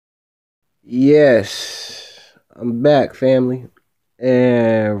Yes, I'm back, family.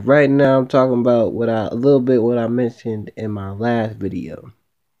 And right now I'm talking about a little bit what I mentioned in my last video.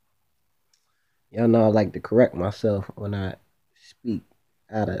 Y'all know I like to correct myself when I speak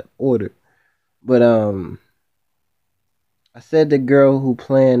out of order. But I said the girl who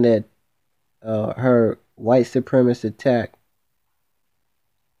planned that her white supremacist attack,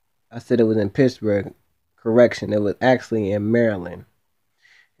 I said it was in Pittsburgh. Correction, it was actually in Maryland.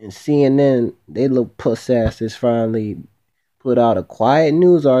 And CNN, they little puss asses finally put out a quiet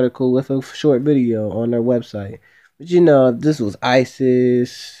news article with a short video on their website. But if this was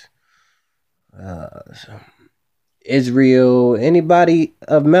ISIS, uh, Israel, anybody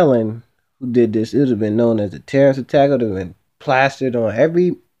of melon who did this, it would have been known as a terrorist attack. It would have been plastered on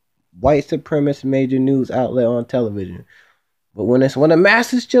every white supremacist major news outlet on television. But when it's one of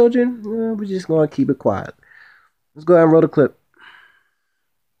masses children, we're just going to keep it quiet. Let's go ahead and roll the clip.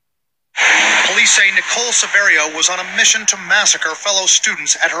 Police say Nicole Severio was on a mission to massacre fellow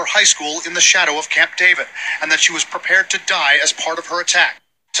students at her high school in the shadow of Camp David, and that she was prepared to die as part of her attack.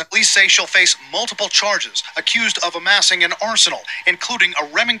 Police say she'll face multiple charges, accused of amassing an arsenal, including a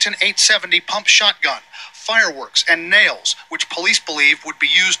Remington 870 pump shotgun, fireworks, and nails, which police believe would be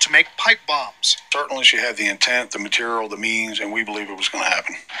used to make pipe bombs. Certainly she had the intent, the material, the means, and we believe it was going to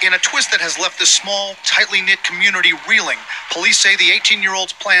happen. In a twist that has left this small, tightly knit community reeling, police say the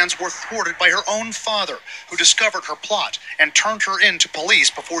 18-year-old's plans were thwarted by her own father, who discovered her plot and turned her in to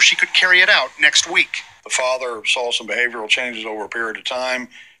police before she could carry it out next week. The father saw some behavioral changes over a period of time.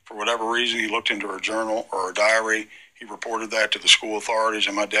 For whatever reason, he looked into her journal or her diary. He reported that to the school authorities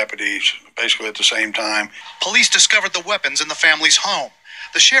and my deputies, basically at the same time. Police discovered the weapons in the family's home.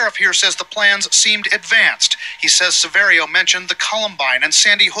 The sheriff here says the plans seemed advanced. He says Severio mentioned the Columbine and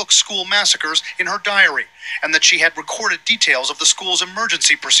Sandy Hook school massacres in her diary, and that she had recorded details of the school's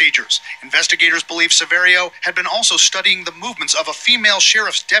emergency procedures. Investigators believe Severio had been also studying the movements of a female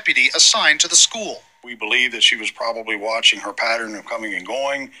sheriff's deputy assigned to the school. We believe that she was probably watching her pattern of coming and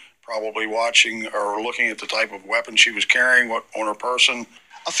going, probably watching or looking at the type of weapon she was carrying on her person.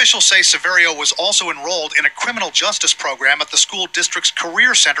 Officials say Severio was also enrolled in a criminal justice program at the school district's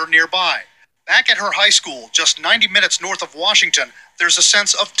career center nearby. Back at her high school, just 90 minutes north of Washington, there's a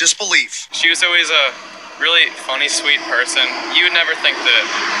sense of disbelief. She was always a really funny, sweet person. You'd never think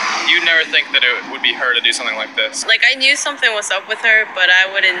that it would be her to do something like this. Like, I knew something was up with her, but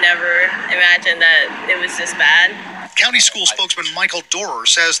I would have never imagined that it was this bad. County school spokesman Michael Dorer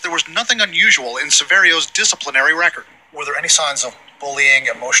says there was nothing unusual in Severio's disciplinary record. Were there any signs of bullying,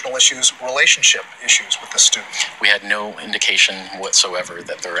 emotional issues, relationship issues with this student? We had no indication whatsoever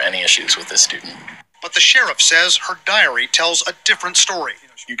that there were any issues with this student. But the sheriff says her diary tells a different story.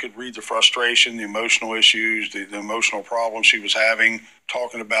 You could read the frustration, the emotional issues, the emotional problems she was having,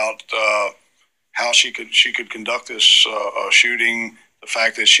 talking about how she could conduct this shooting, the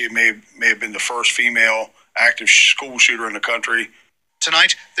fact that she may have been the first female active school shooter in the country.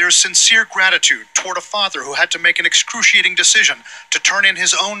 Tonight, there's sincere gratitude toward a father who had to make an excruciating decision to turn in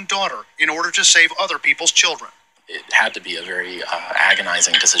his own daughter in order to save other people's children. It had to be a very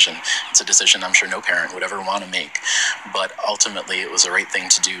agonizing decision. It's a decision I'm sure no parent would ever want to make, but ultimately it was the right thing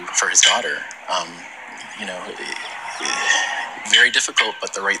to do for his daughter. Very difficult,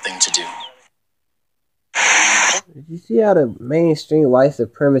 but the right thing to do. Did you see how the mainstream white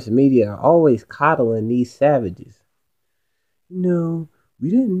supremacist media are always coddling these savages? We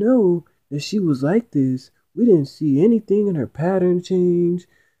didn't know that she was like this. We didn't see anything in her pattern change.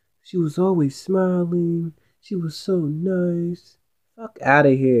 She was always smiling. She was so nice. Fuck out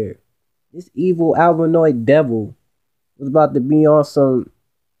of here. This evil albinoid devil was about to be on some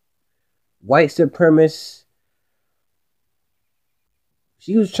white supremacist.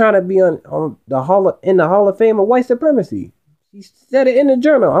 She was trying to be in the Hall of Fame of white supremacy. She said it in the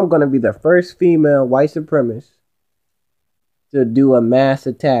journal. I'm gonna be the first female white supremacist to do a mass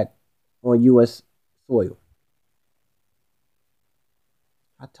attack on U.S. soil.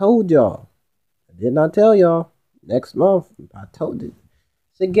 I told y'all. I did not tell y'all. Next month, I told it.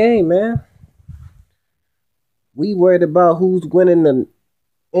 It's a game, man. We worried about who's winning the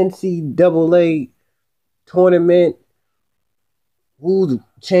NCAA tournament, whose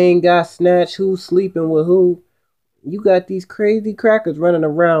chain got snatched, who's sleeping with who. You got these crazy crackers running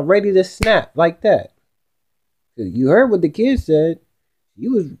around ready to snap like that. You heard what the kid said.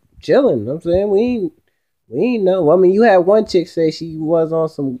 You was chilling. I'm saying we ain't know. I mean, you had one chick say she was on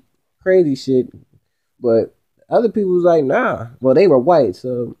some crazy shit, but other people was like, nah. Well, they were white,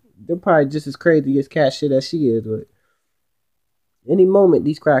 so they're probably just as crazy as cat shit as she is. But any moment,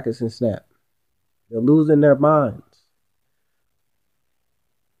 these crackers can snap. They're losing their minds.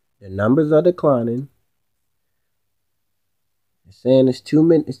 The numbers are declining. They're saying it's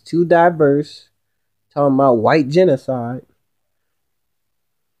too diverse. Talking about white genocide.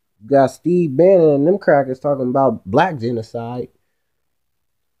 You got Steve Bannon and them crackers talking about black genocide.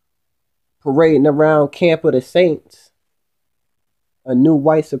 Parading around Camp of the Saints. A new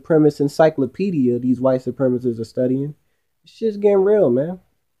white supremacist encyclopedia these white supremacists are studying. This shit's getting real, man.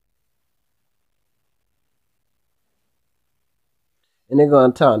 And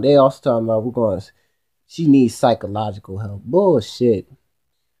they also talking about she needs psychological help. Bullshit.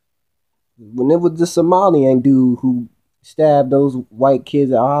 When it was the Somalian dude who stabbed those white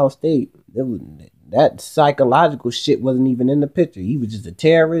kids at Ohio State, that psychological shit wasn't even in the picture. He was just a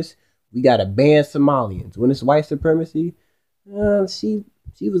terrorist. We gotta ban Somalians. When it's white supremacy,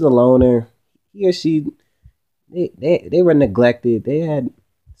 she was a loner. He or she, they were neglected. They had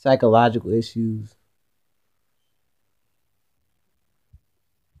psychological issues.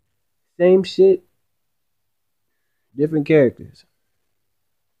 Same shit, different characters.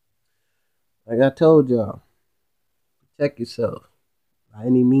 Like I told y'all, protect yourself by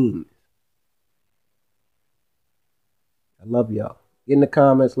any means. I love y'all. Get in the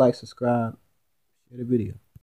comments, like, subscribe, share the video.